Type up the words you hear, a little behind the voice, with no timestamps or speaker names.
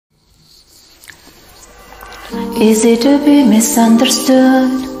Easy to be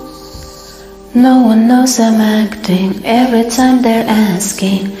misunderstood. No one knows I'm acting every time they're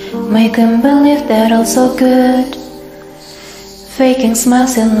asking. Make them believe that all so good. Faking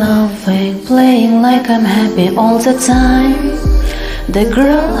smiles and laughing, playing like I'm happy all the time. The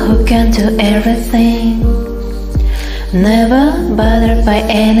girl who can do everything, never bothered by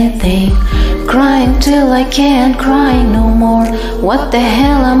anything. Crying till I can't cry no more. What the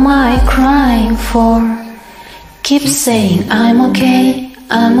hell am I crying for? Keep saying I'm okay,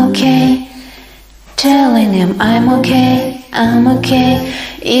 I'm okay. Telling him I'm okay, I'm okay.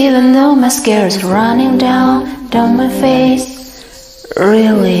 Even though mascara's running down my face.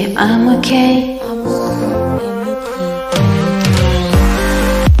 Really, I'm okay.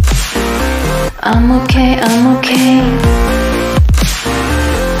 I'm okay, I'm okay.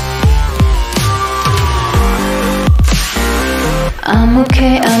 I'm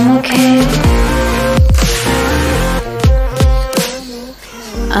okay, I'm okay.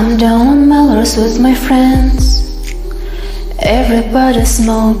 I'm down on Melrose with my friends. Everybody's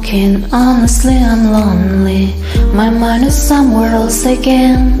smoking, honestly I'm lonely. My mind is somewhere else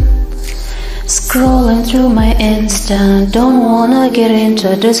again. Scrolling through my Insta, don't wanna get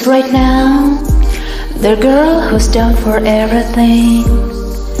into this right now. The girl who's down for everything,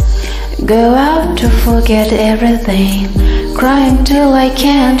 go out to forget everything. Crying till I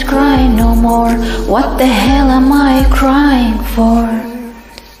can't cry no more. What the hell am I crying for?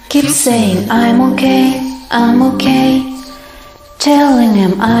 Keep saying I'm okay, I'm okay. Telling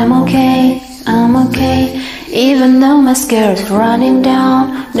him I'm okay, I'm okay. Even though mascara's running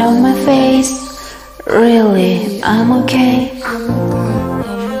down my face. Really, I'm okay.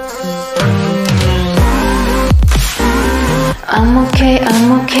 I'm okay,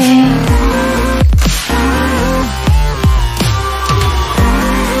 I'm okay.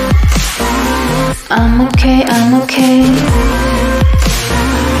 I'm okay, I'm okay.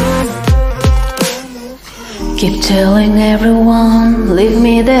 Keep telling everyone, leave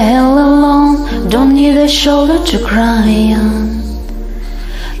me the hell alone. Don't need a shoulder to cry on.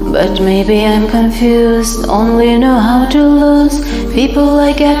 But maybe I'm confused, only know how to lose people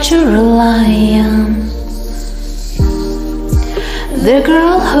I got to rely on. The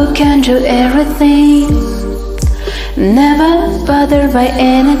girl who can do everything, never bothered by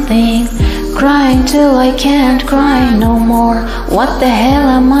anything. Crying till I can't cry no more. What the hell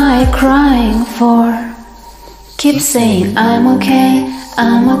am I crying for? Keep saying I'm okay,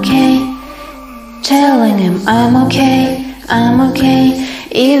 I'm okay. Telling him I'm okay, I'm okay.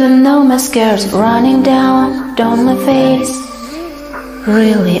 Even though mascara's running down my face.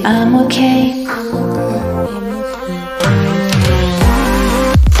 Really, I'm okay.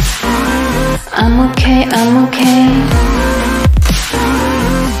 I'm okay, I'm okay.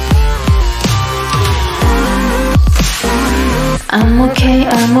 I'm okay,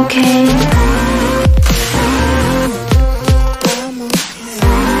 I'm okay.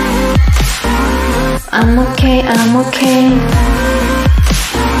 I'm okay, I'm okay.